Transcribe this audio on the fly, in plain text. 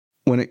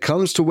When it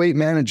comes to weight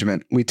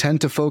management, we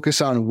tend to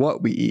focus on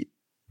what we eat,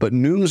 but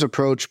Noom's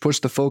approach puts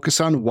the focus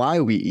on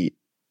why we eat.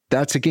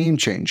 That's a game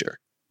changer.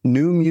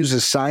 Noom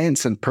uses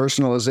science and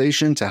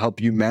personalization to help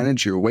you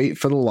manage your weight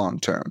for the long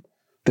term.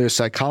 Their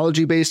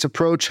psychology-based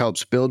approach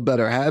helps build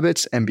better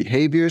habits and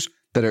behaviors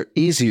that are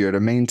easier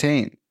to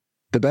maintain.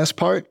 The best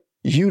part?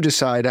 You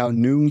decide how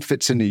Noom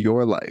fits into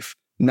your life,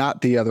 not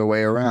the other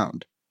way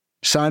around.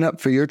 Sign up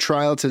for your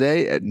trial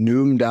today at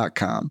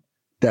Noom.com.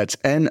 That's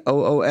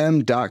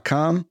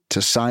Noom.com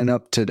to sign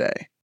up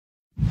today.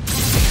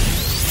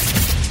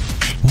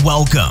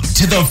 Welcome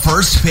to the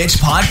First Pitch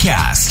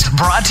Podcast,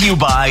 brought to you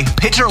by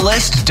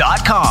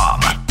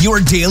PitcherList.com,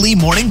 your daily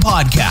morning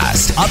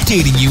podcast,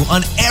 updating you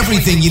on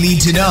everything you need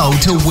to know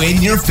to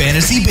win your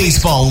fantasy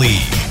baseball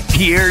league.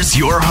 Here's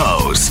your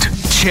host,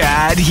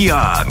 Chad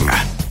Young.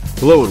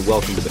 Hello and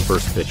welcome to the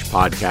First Pitch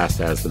Podcast.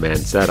 As the man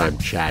said, I'm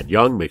Chad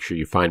Young. Make sure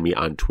you find me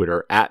on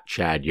Twitter at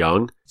Chad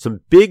Young. Some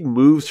big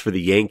moves for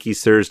the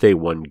Yankees Thursday,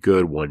 one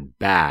good, one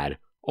bad.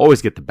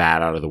 Always get the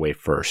bad out of the way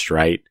first,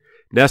 right?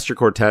 Nestor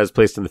Cortes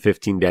placed on the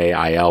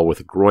 15-day IL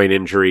with a groin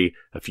injury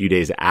a few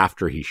days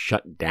after he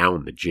shut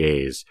down the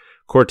Jays.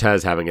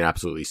 Cortes having an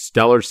absolutely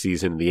stellar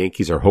season. The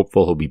Yankees are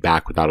hopeful he'll be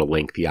back without a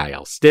lengthy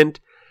IL stint.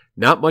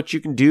 Not much you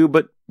can do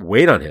but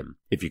wait on him.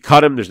 If you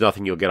cut him, there's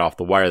nothing you'll get off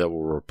the wire that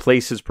will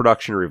replace his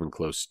production or even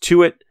close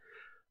to it.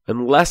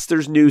 Unless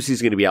there's news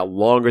he's going to be out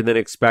longer than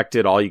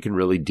expected, all you can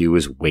really do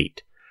is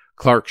wait.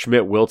 Clarke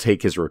Schmidt will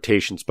take his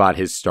rotation spot.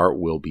 His start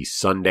will be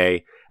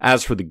Sunday.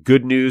 As for the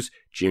good news,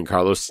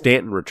 Giancarlo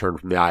Stanton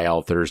returned from the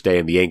IL Thursday,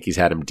 and the Yankees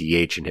had him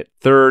DH and hit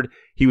third.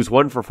 He was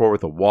 1 for 4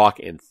 with a walk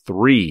and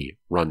 3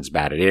 runs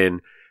batted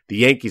in. The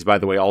Yankees, by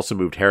the way, also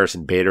moved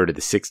Harrison Bader to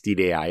the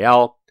 60-day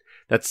IL.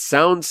 That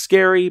sounds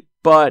scary,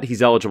 but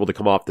he's eligible to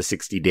come off the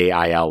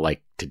 60-day IL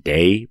like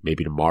today,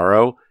 maybe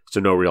tomorrow.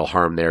 So no real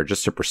harm there.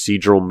 Just a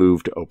procedural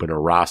move to open a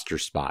roster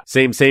spot.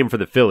 Same for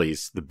the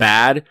Phillies. The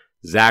bad,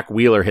 Zach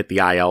Wheeler hit the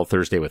IL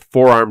Thursday with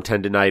forearm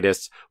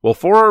tendonitis. While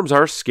forearms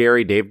are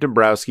scary, Dave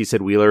Dombrowski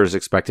said Wheeler is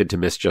expected to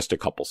miss just a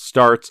couple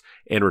starts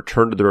and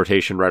return to the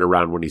rotation right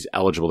around when he's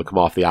eligible to come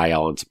off the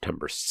IL on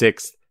September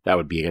 6th. That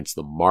would be against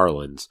the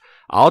Marlins.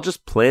 I'll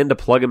just plan to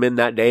plug him in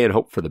that day and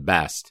hope for the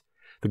best.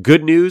 The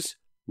good news,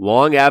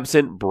 long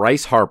absent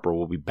Bryce Harper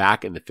will be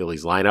back in the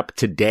Phillies lineup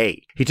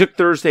today. He took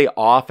Thursday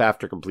off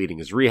after completing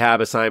his rehab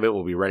assignment.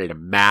 Will be ready to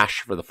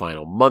mash for the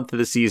final month of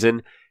the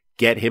season.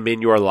 Get him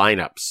in your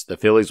lineups. The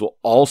Phillies will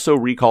also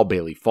recall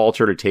Bailey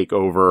Falter to take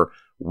over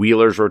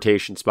Wheeler's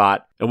rotation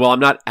spot. And while I'm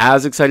not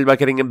as excited about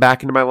getting him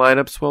back into my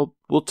lineups, well,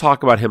 we'll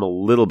talk about him a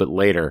little bit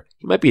later.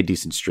 He might be a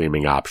decent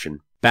streaming option.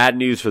 Bad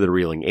news for the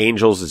Reeling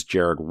Angels is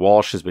Jared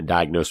Walsh has been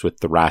diagnosed with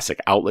thoracic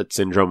outlet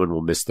syndrome and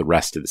will miss the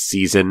rest of the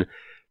season.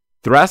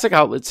 Thoracic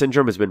outlet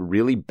syndrome has been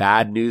really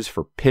bad news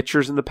for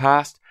pitchers in the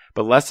past,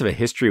 but less of a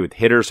history with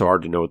hitters, so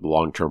hard to know what the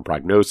long-term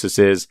prognosis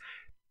is.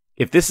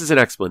 If this is an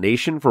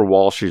explanation for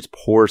Walsh's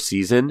poor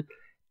season,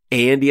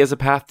 and he has a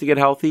path to get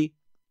healthy,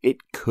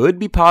 it could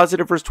be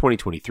positive for his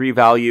 2023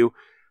 value,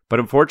 but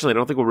unfortunately, I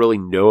don't think we'll really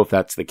know if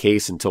that's the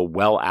case until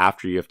well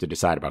after you have to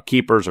decide about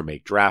keepers or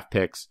make draft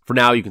picks. For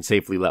now, you can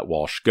safely let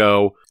Walsh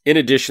go. In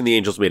addition, the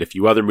Angels made a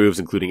few other moves,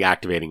 including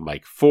activating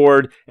Mike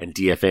Ford and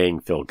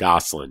DFAing Phil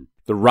Gosselin.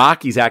 The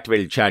Rockies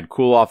activated Chad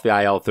Kuhl off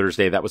the IL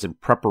Thursday. That was in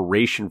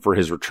preparation for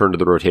his return to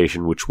the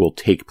rotation, which will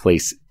take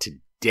place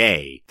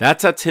today.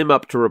 That sets him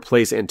up to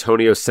replace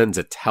Antonio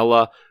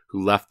Senzatella,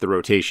 who left the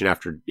rotation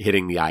after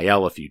hitting the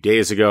IL a few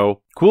days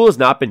ago. Kuhl has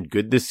not been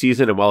good this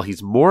season, and while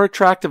he's more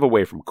attractive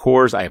away from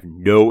Coors, I have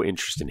no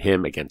interest in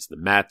him against the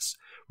Mets.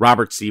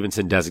 Robert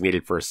Stevenson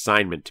designated for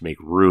assignment to make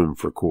room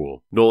for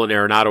Kuhl. Nolan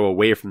Arenado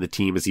away from the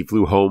team as he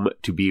flew home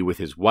to be with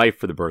his wife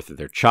for the birth of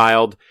their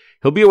child.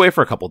 He'll be away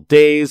for a couple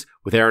days.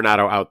 With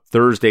Arenado out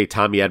Thursday,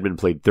 Tommy Edman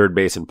played third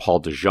base and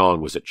Paul DeJong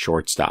was at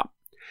shortstop.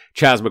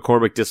 Chas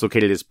McCormick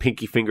dislocated his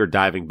pinky finger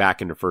diving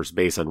back into first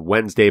base on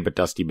Wednesday, but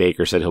Dusty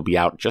Baker said he'll be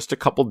out just a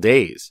couple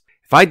days.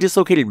 If I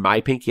dislocated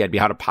my pinky, I'd be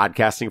out of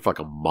podcasting for like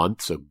a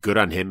month, so good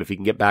on him if he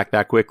can get back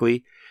that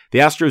quickly. The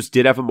Astros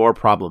did have a more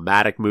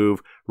problematic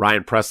move.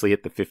 Ryan Presley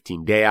hit the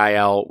 15-day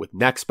IL with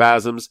neck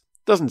spasms.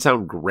 Doesn't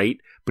sound great,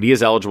 but he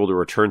is eligible to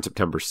return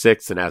September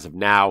 6th, and as of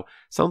now,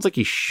 sounds like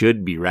he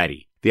should be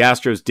ready. The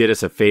Astros did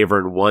us a favor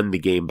and won the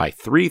game by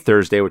 3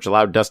 Thursday, which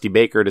allowed Dusty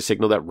Baker to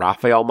signal that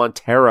Rafael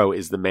Montero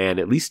is the man,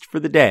 at least for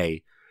the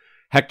day.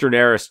 Hector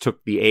Neris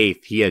took the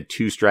 8th. He had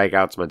 2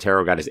 strikeouts.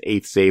 Montero got his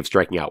 8th save,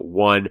 striking out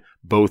 1.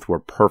 Both were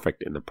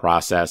perfect in the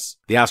process.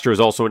 The Astros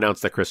also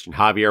announced that Christian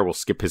Javier will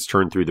skip his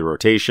turn through the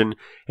rotation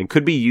and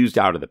could be used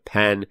out of the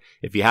pen.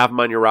 If you have him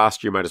on your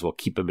roster, you might as well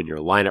keep him in your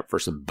lineup for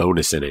some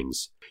bonus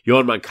innings.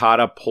 Yohan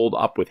Moncada pulled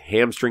up with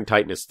hamstring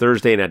tightness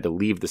Thursday and had to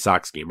leave the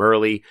Sox game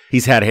early.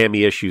 He's had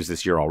hammy issues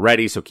this year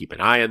already, so keep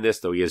an eye on this,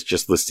 though he has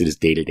just listed as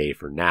day-to-day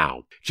for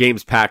now.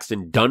 James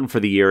Paxton done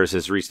for the year as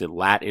his recent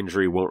lat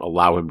injury won't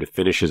allow him to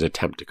finish his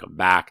attempt to come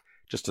back.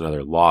 Just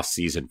another lost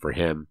season for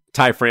him.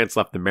 Ty France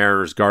left the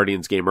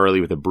Mariners-Guardians game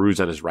early with a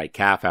bruise on his right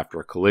calf after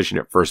a collision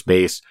at first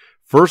base.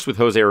 First with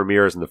Jose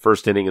Ramirez in the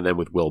first inning and then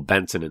with Will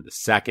Benson in the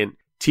second.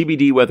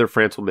 TBD whether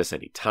France will miss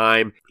any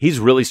time. He's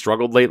really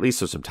struggled lately,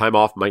 so some time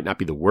off might not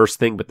be the worst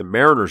thing, but the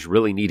Mariners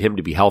really need him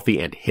to be healthy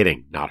and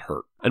hitting, not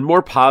hurt. And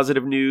more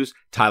positive news,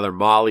 Tyler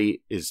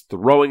Mahle is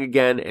throwing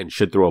again and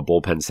should throw a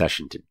bullpen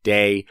session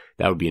today.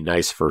 That would be a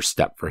nice first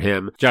step for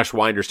him. Josh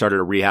Winder started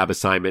a rehab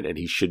assignment, and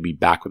he should be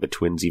back with the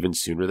Twins even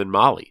sooner than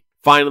Mahle.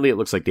 Finally, it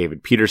looks like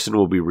David Peterson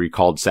will be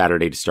recalled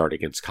Saturday to start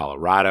against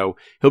Colorado.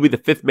 He'll be the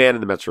fifth man in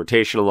the Mets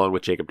rotation along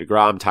with Jacob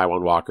deGrom,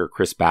 Taijuan Walker,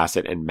 Chris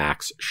Bassett, and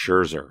Max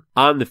Scherzer.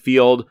 On the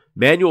field,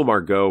 Manuel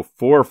Margot,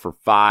 4 for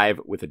 5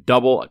 with a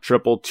double, a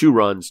triple, 2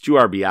 runs, 2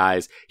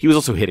 RBIs. He was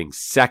also hitting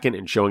second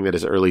and showing that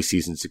his early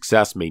season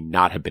success may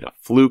not have been a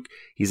fluke.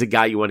 He's a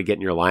guy you want to get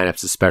in your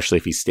lineups, especially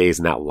if he stays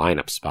in that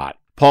lineup spot.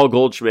 Paul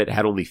Goldschmidt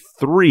had only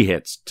 3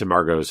 hits to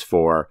Margot's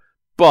 4,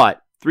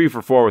 but 3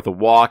 for 4 with a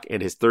walk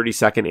and his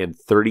 32nd and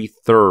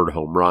 33rd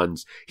home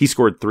runs. He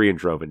scored 3 and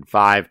drove in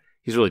 5.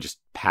 He's really just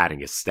padding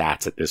his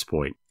stats at this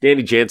point.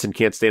 Danny Jansen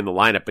can't stay in the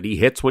lineup, but he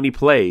hits when he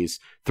plays.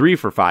 3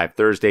 for 5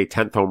 Thursday,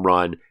 10th home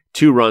run,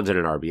 2 runs and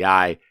an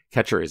RBI.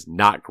 Catcher is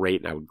not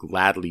great, and I would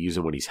gladly use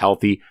him when he's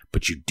healthy,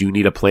 but you do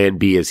need a plan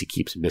B as he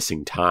keeps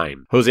missing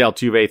time. Jose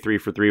Altuve, 3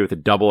 for 3 with a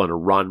double and a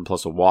run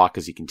plus a walk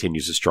as he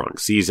continues a strong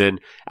season.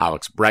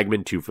 Alex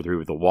Bregman, 2 for 3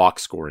 with a walk,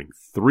 scoring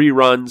 3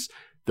 runs.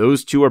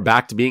 Those two are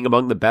back to being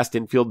among the best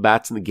infield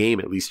bats in the game,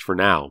 at least for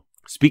now.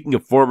 Speaking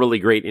of formerly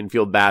great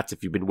infield bats,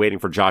 if you've been waiting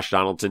for Josh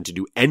Donaldson to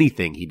do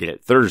anything he did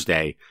at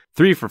Thursday,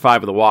 3 for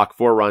 5 with a walk,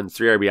 4 runs,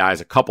 3 RBIs,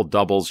 a couple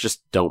doubles.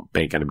 Just don't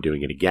bank on him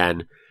doing it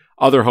again.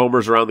 Other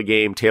homers around the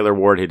game, Taylor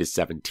Ward hit his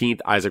 17th.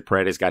 Isaac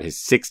Paredes got his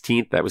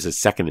 16th. That was his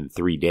second in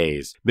 3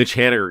 days. Mitch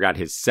Haniger got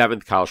his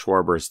 7th. Kyle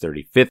Schwarber his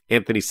 35th.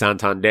 Anthony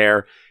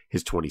Santander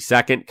his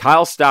 22nd.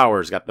 Kyle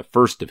Stowers got the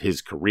first of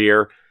his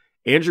career.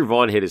 Andrew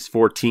Vaughn hit his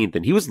 14th,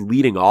 and he was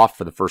leading off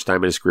for the first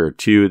time in his career,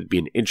 too. It'd be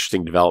an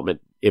interesting development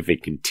if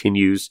it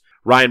continues.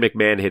 Ryan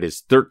McMahon hit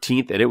his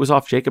 13th, and it was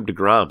off Jacob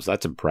deGrom, so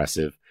that's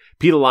impressive.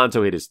 Pete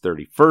Alonso hit his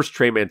 31st.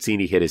 Trey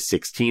Mancini hit his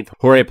 16th.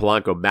 Jorge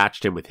Polanco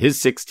matched him with his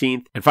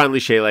 16th. And finally,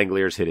 Shea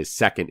Langeliers hit his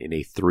 2nd in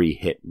a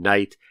 3-hit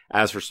night.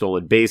 As for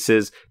stolen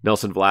bases,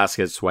 Nelson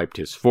Velasquez swiped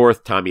his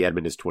 4th. Tommy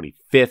Edman his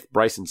 25th.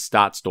 Bryson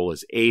Stott stole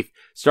his 8th.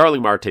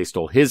 Starling Marte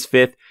stole his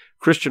 5th.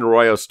 Christian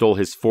Arroyo stole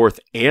his 4th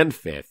and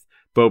 5th.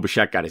 Bo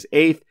Bichette got his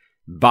 8th.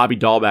 Bobby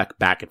Dahlbeck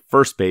back at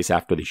first base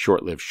after the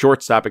short-lived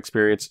shortstop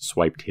experience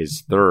swiped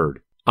his 3rd.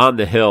 On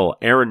the hill,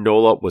 Aaron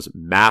Nola was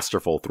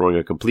masterful, throwing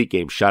a complete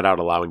game shutout,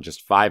 allowing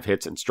just 5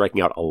 hits and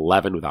striking out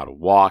 11 without a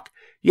walk.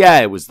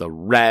 Yeah, it was the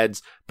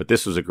Reds, but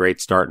this was a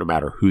great start no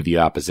matter who the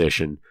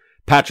opposition.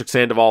 Patrick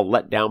Sandoval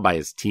let down by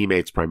his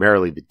teammates,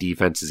 primarily the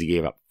defense, as he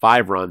gave up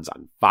 5 runs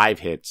on 5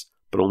 hits,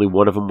 but only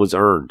one of them was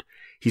earned.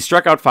 He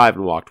struck out 5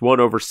 and walked 1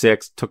 over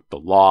 6, took the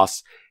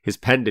loss. His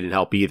pen didn't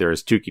help either,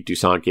 as Touki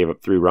Toussaint gave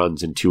up 3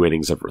 runs in 2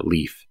 innings of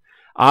relief.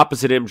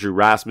 Opposite him, Drew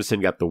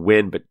Rasmussen got the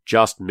win, but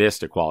just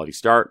missed a quality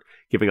start,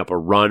 giving up a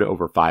run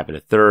over 5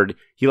 1/3.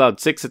 He allowed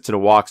 6 hits and a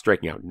walk,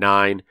 striking out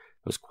 9.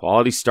 Those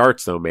quality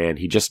starts, though, man,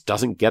 he just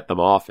doesn't get them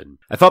often.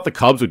 I thought the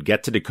Cubs would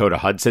get to Dakota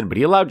Hudson, but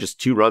he allowed just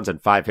 2 runs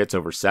and 5 hits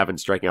over 7,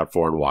 striking out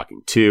 4 and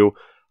walking 2.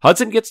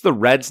 Hudson gets the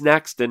Reds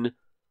next, and,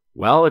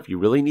 well, if you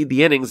really need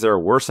the innings, there are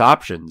worse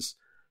options.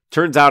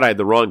 Turns out I had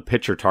the wrong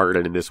pitcher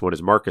targeted in this one,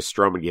 as Marcus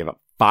Stroman gave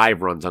up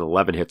 5 runs on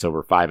 11 hits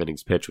over 5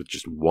 innings pitched with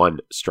just 1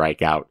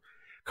 strikeout.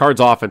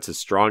 Cards offense is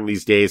strong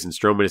these days, and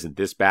Stroman isn't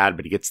this bad,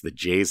 but he gets the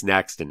Jays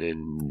next,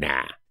 and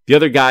nah. The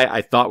other guy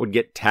I thought would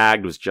get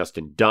tagged was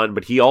Justin Dunn,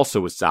 but he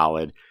also was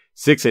solid.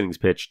 6 innings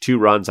pitched, 2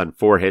 runs on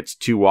 4 hits,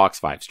 2 walks,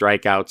 5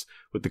 strikeouts.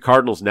 With the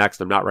Cardinals next,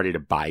 I'm not ready to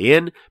buy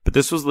in, but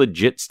this was a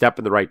legit step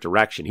in the right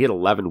direction. He had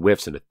 11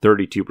 whiffs and a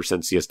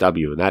 32%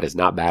 CSW, and that is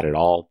not bad at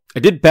all. I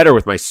did better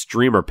with my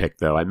streamer pick,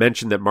 though. I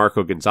mentioned that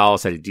Marco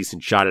Gonzalez had a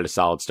decent shot at a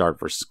solid start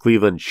versus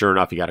Cleveland. Sure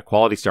enough, he got a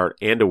quality start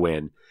and a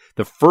win.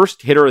 The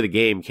first hitter of the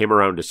game came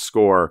around to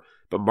score,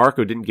 but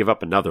Marco didn't give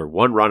up another.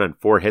 1 run on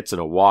 4 hits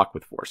and a walk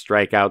with 4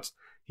 strikeouts.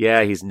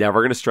 Yeah, he's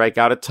never going to strike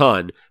out a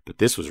ton, but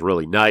this was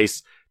really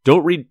nice.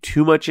 Don't read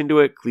too much into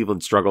it.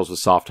 Cleveland struggles with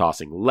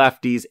soft-tossing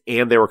lefties,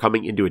 and they were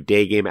coming into a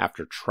day game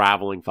after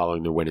traveling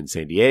following their win in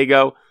San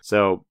Diego.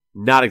 So,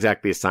 not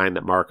exactly a sign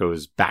that Marco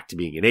is back to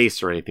being an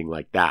ace or anything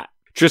like that.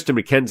 Tristan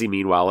McKenzie,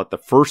 meanwhile, let the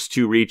first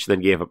 2 reach,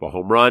 then gave up a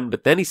home run,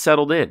 but then he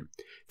settled in.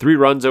 3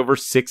 runs over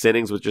 6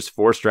 innings with just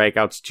 4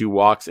 strikeouts, 2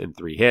 walks, and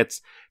 3 hits.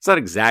 It's not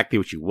exactly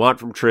what you want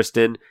from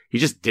Tristan. He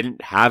just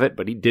didn't have it,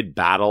 but he did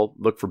battle.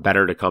 Look for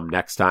better to come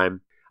next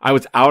time. I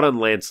was out on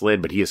Lance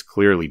Lynn, but he is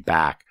clearly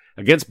back.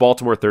 Against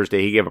Baltimore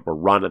Thursday, he gave up a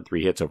run on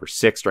 3 hits over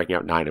 6, striking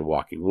out 9 and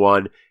walking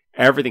 1.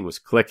 Everything was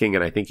clicking,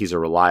 and I think he's a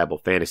reliable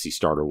fantasy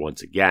starter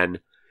once again.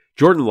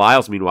 Jordan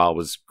Lyles, meanwhile,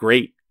 was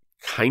great.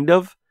 Kind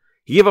of.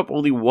 He gave up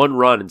only 1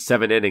 run in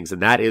 7 innings,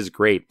 and that is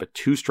great, but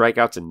 2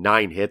 strikeouts and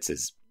 9 hits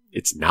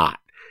it's not.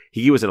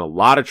 He was in a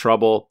lot of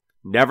trouble,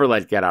 never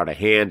let it get out of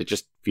hand. It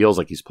just feels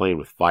like he's playing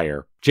with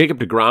fire. Jacob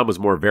deGrom was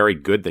more very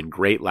good than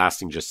great,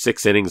 lasting just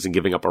 6 innings and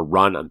giving up a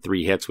run on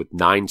 3 hits with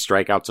 9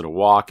 strikeouts and a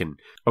walk. And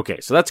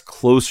okay, so that's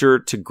closer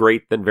to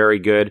great than very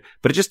good,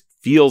 but it just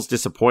feels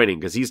disappointing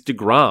because he's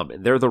deGrom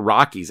and they're the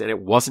Rockies and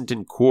it wasn't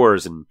in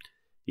Coors. And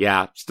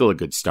Yeah, still a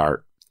good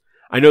start.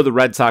 I know the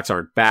Red Sox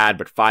aren't bad,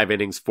 but 5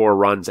 innings, 4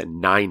 runs, and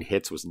 9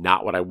 hits was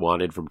not what I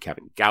wanted from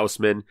Kevin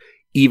Gausman,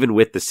 even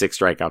with the 6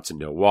 strikeouts and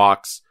no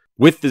walks.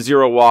 With the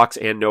 0 walks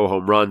and no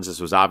home runs, this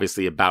was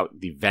obviously about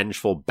the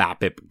vengeful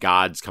BABIP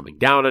gods coming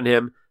down on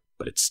him,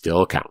 but it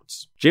still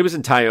counts.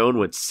 Jameson Taillon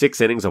went 6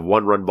 innings of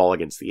 1-run ball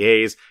against the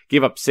A's,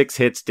 gave up 6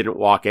 hits, didn't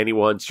walk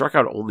anyone, struck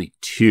out only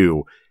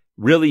 2.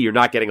 Really, you're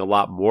not getting a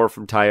lot more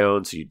from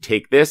Taillon, so you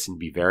take this and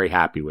be very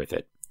happy with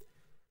it.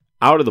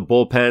 Out of the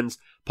bullpens,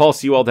 Paul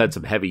Sewald had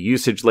some heavy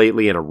usage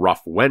lately and a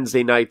rough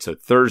Wednesday night, so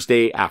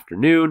Thursday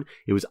afternoon,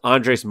 it was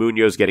Andres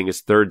Munoz getting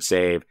his 3rd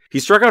save. He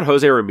struck out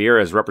Jose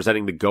Ramirez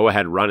representing the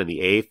go-ahead run in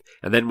the 8th,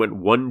 and then went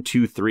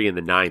 1-2-3 in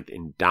the 9th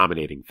in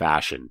dominating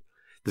fashion.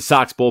 The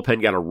Sox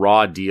bullpen got a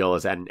raw deal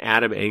as an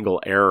Adam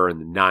Engel error in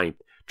the 9th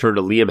turned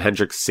a Liam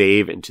Hendriks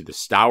save into the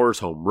Stowers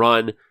home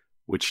run,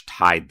 which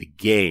tied the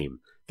game.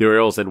 The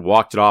Orioles then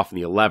walked it off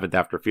in the 11th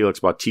after Felix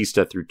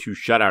Bautista threw 2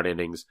 shutout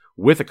innings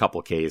with a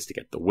couple Ks to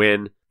get the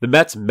win. The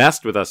Mets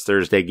messed with us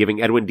Thursday,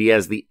 giving Edwin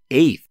Diaz the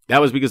 8th.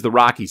 That was because the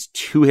Rockies'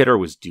 2-hitter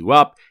was due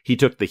up. He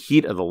took the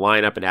heat of the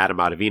lineup, and Adam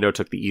Ottavino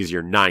took the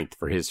easier 9th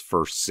for his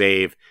first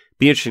save.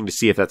 Be interesting to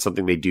see if that's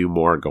something they do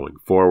more going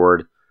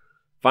forward.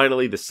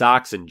 Finally, the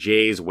Sox and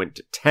Jays went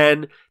to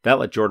 10. That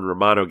let Jordan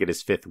Romano get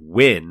his 5th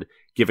win,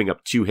 giving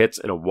up 2 hits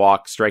and a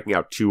walk, striking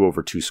out 2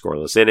 over 2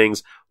 scoreless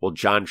innings, while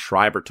John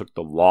Schreiber took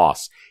the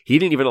loss. He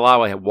didn't even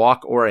allow a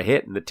walk or a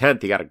hit in the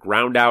 10th. He got a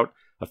ground out,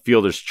 a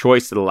fielder's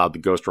choice that allowed the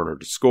ghost runner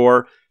to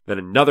score, then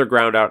another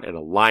ground out and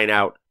a line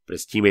out, but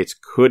his teammates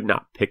could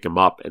not pick him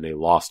up and they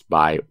lost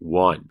by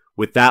 1.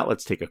 With that,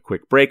 let's take a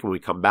quick break. When we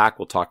come back,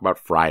 we'll talk about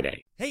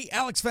Friday. Hey,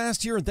 Alex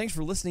Fast here, and thanks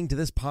for listening to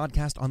this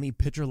podcast on the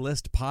Pitcher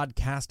List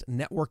Podcast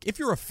Network. If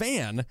you're a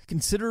fan,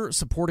 consider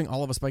supporting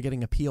all of us by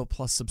getting a PL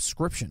Plus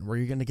subscription, where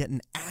you're going to get an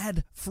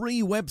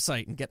ad-free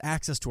website and get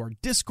access to our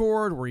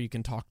Discord, where you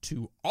can talk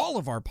to all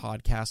of our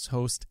podcast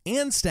hosts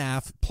and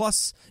staff.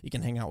 Plus, you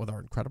can hang out with our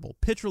incredible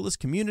Pitcher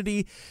List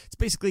community. It's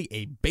basically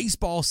a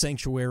baseball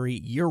sanctuary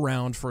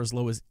year-round for as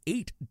low as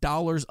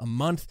 $8 a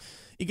month.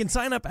 You can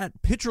sign up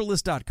at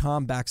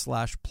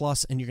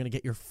pitcherlist.com/plus, and you're going to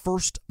get your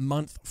first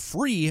month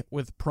free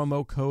with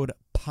promo code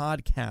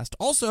podcast.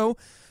 Also,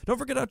 don't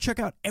forget to check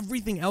out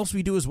everything else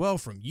we do as well,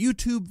 from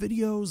YouTube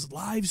videos,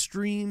 live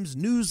streams,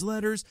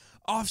 newsletters,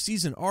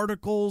 off-season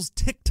articles,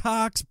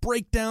 TikToks,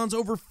 breakdowns,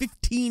 over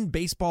 15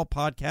 baseball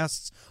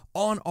podcasts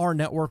on our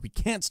network. We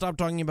can't stop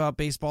talking about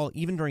baseball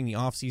even during the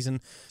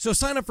off-season. So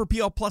sign up for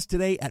PL Plus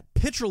today at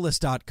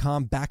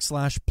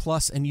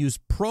pitcherlist.com/plus and use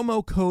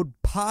promo code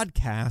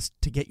podcast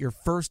to get your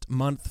first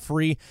month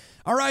free.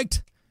 All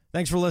right.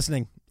 Thanks for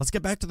listening. Let's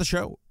get back to the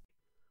show.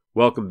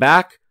 Welcome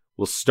back.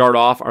 We'll start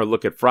off our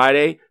look at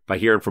Friday by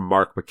hearing from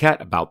Mark Paquette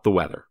about the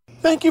weather.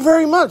 Thank you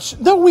very much.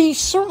 Though we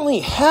certainly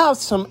have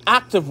some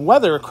active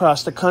weather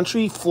across the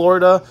country,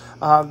 Florida,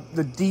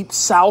 the deep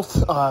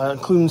south,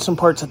 including some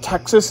parts of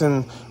Texas,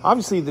 and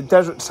obviously the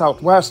desert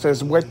southwest,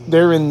 as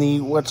they're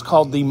in what's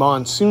called the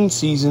monsoon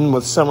season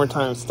with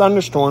summertime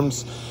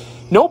thunderstorms.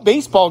 No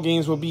baseball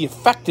games will be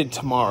affected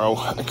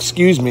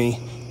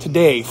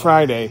today,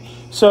 Friday.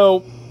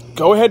 So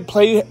go ahead,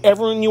 play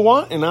everyone you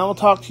want, and I will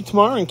talk to you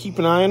tomorrow, and keep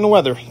an eye on the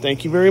weather.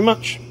 Thank you very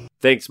much.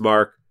 Thanks,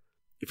 Mark.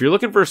 If you're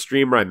looking for a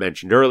streamer, I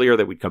mentioned earlier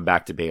that we'd come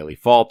back to Bailey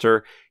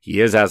Falter. He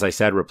is, as I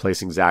said,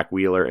 replacing Zach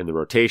Wheeler in the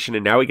rotation,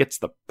 and now he gets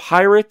the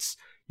Pirates.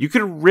 You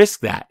could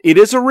risk that. It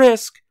is a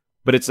risk,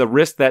 but it's a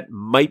risk that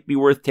might be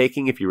worth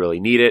taking if you really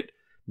need it.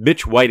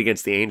 Mitch White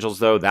against the Angels,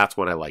 though, that's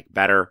one I like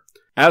better.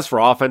 As for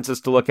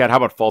offenses to look at, how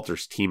about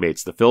Falter's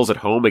teammates? The Phils at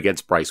home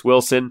against Bryce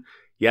Wilson.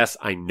 Yes,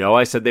 I know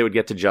I said they would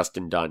get to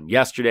Justin Dunn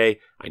yesterday.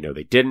 I know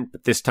they didn't,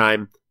 but this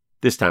time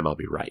I'll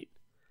be right.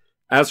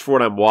 As for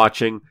what I'm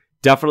watching,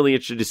 definitely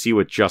interested to see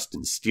what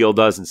Justin Steele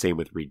does, and same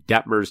with Reed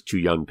Detmers, 2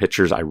 young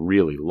pitchers I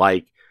really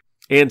like.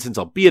 And since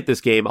I'll be at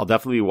this game, I'll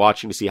definitely be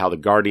watching to see how the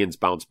Guardians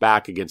bounce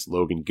back against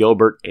Logan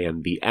Gilbert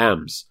and the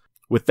M's.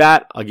 With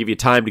that, I'll give you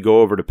time to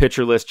go over to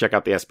Pitcher List, check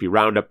out the SP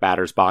Roundup,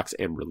 Batters Box,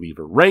 and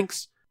Reliever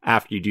Ranks.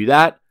 After you do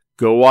that,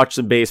 go watch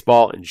some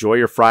baseball, enjoy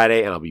your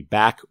Friday, and I'll be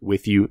back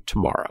with you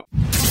tomorrow.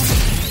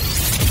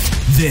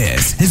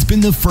 This has been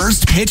the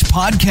First Pitch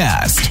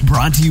Podcast,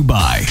 brought to you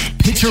by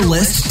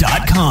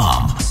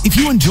PitcherList.com. If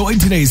you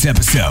enjoyed today's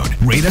episode,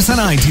 rate us on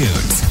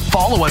iTunes,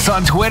 follow us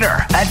on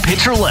Twitter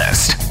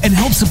 @PitcherList, and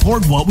help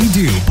support what we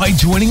do by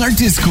joining our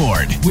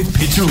Discord with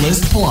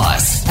PitcherList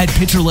Plus at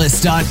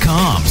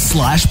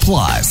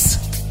PitcherList.com/plus.